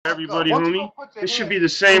everybody, homie. This should be the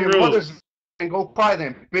same rules. And go cry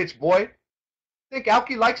then, bitch boy. Think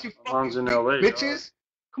Alki likes you fucking in LA, bitches? Dog.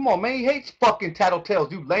 Come on, man. He hates fucking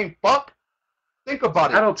tattletales, you lame fuck. Think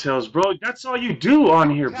about it. Tattletales, bro. That's all you do on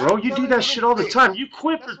here, bro. You do that shit all the time. You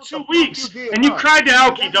quit for 2 weeks, and you cried to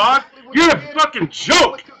Alki, dog. You're a fucking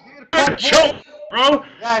joke. You're a joke, bro.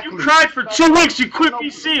 You cried for 2 weeks. You quit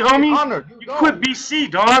BC, homie. You quit BC,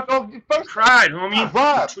 dog. You cried, homie.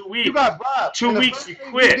 For 2 weeks. 2 weeks, you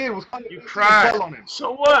quit. You cried.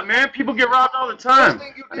 So what, man? People get robbed all the time.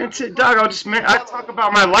 Dog, I talk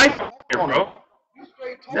about my life here, bro.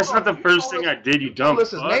 That's not the first thing I did, you dumb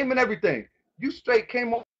fuck. Listen, name and everything. You straight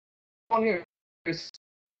came on here. It's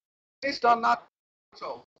not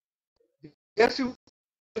so. Yes, you.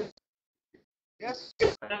 Yes,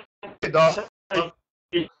 dog. Yes,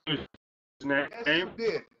 you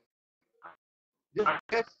did.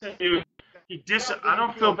 Yes. I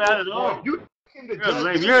don't feel bad at all. You're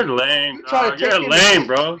lame. You're lame, dog. You're lame,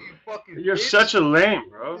 bro. You're such a lame,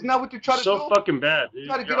 bro. Isn't that what you try to do? So fucking bad, dude.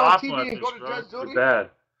 Try to get on TV and go to Judge Judy? You're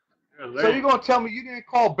bad. So you're gonna tell me you didn't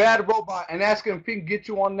call Bad Robot and ask him if he can get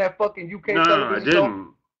you on that fucking UK television show? No, I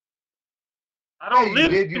didn't. I don't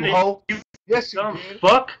live in you hoe. Yes, you did.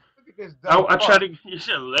 Fuck. Look at this dumb I try to. You're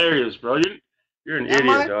hilarious, bro. You're an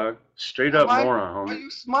idiot, dog. Straight up moron, homie. Why are you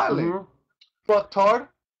smiling? Fucktard.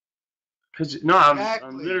 Cause no,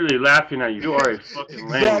 I'm literally laughing at you. You are a fucking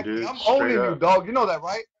lame, dude. I'm owning you, dog. You know that,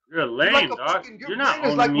 right? You're a lame, dog. You're not owning me.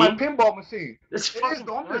 It's like my pinball machine. It's fucking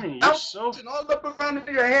funny. You're so all up around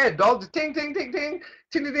in your head, dog. Just ting, ting, ting, ting,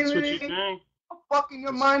 ting, ting, ting, That's what you ting. think. I'm fucking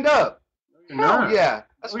your mind up. No, you're not. Yeah.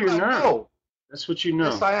 That's what I know. That's what you know.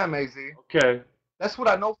 Yes, I am, AZ. Okay. That's what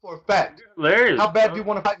I know for a fact. You're hilarious. How bad do you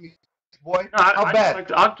want to fight me, boy? No, How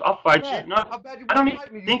bad? I'll fight you. No, I don't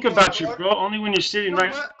even think about you, bro. Only when you're sitting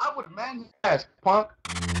right. I would man your ass, punk.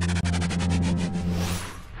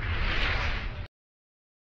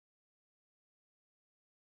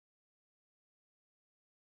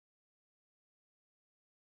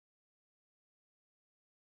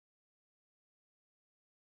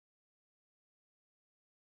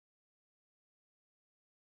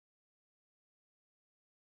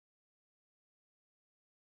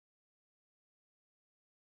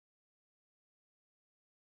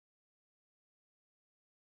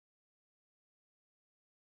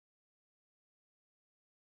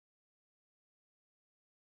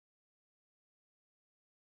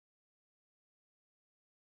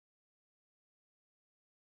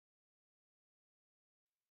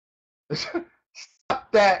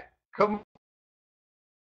 Stop that. Come on.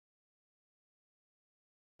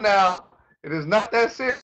 Now, it is not that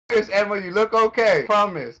serious, Emma. You look okay.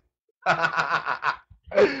 Promise.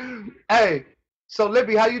 Hey, so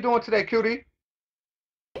Libby, how you doing today, cutie?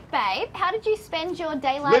 Babe, how did you spend your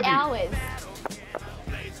daylight hours?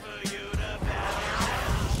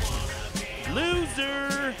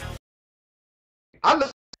 Loser.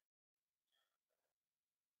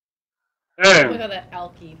 Hey, Look at that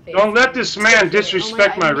Alki face. don't let this man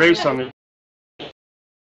disrespect my race on the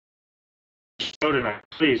show tonight,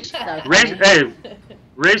 please. Hey,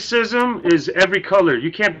 racism is every color.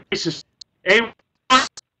 You can't be racist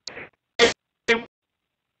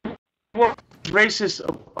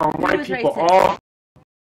on white people all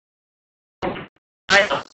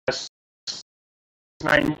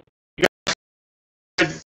night.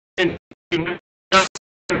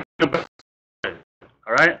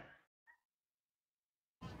 All right?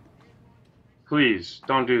 Please,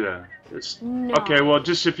 don't do that. No. Okay, well,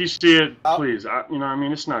 just if you see it, please. You know what I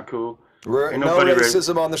mean? It's not cool. No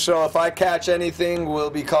racism on the show. If I catch anything, we'll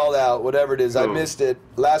be called out, whatever it is. I missed it.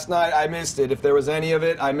 Last night, I missed it. If there was any of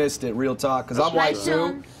it, I missed it. Real talk. Because I'm white,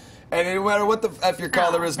 too. And no matter what the F your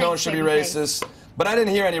color is, no one should be racist. But I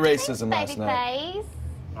didn't hear any racism last night.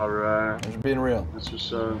 All right. I'm just being real. That's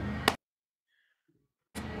what's up.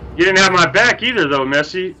 You didn't have my back either, though,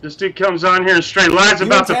 Messi. This dude comes on here and straight lies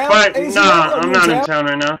about the fight. Nah, I'm not in town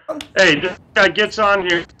right now. Hey, this guy gets on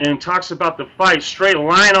here and talks about the fight, straight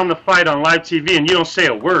lying on the fight on live TV, and you don't say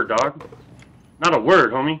a word, dog. Not a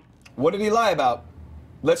word, homie. What did he lie about?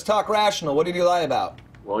 Let's talk rational. What did he lie about?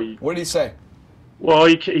 Well, what did he say? Well,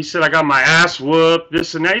 he said I got my ass whooped,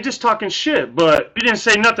 this and that. He's just talking shit, but you didn't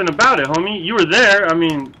say nothing about it, homie. You were there. I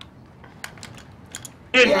mean...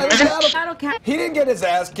 Yeah, he didn't get his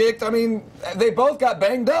ass kicked. I mean, they both got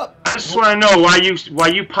banged up. I just want to know why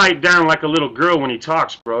you pipe down like a little girl when he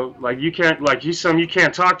talks, bro. Like you can't, like he's something you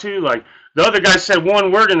can't talk to. Like the other guy said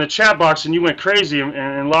one word in the chat box and you went crazy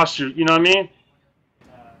and lost your, you know what I mean?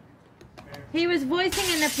 He was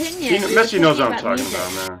voicing an opinion. Messi knows what I'm talking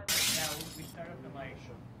about, man.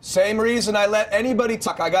 Same reason I let anybody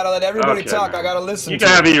talk. I gotta let everybody talk. Man. I gotta listen You to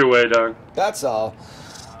can have it. it your way, dog. That's all.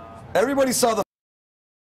 Everybody saw the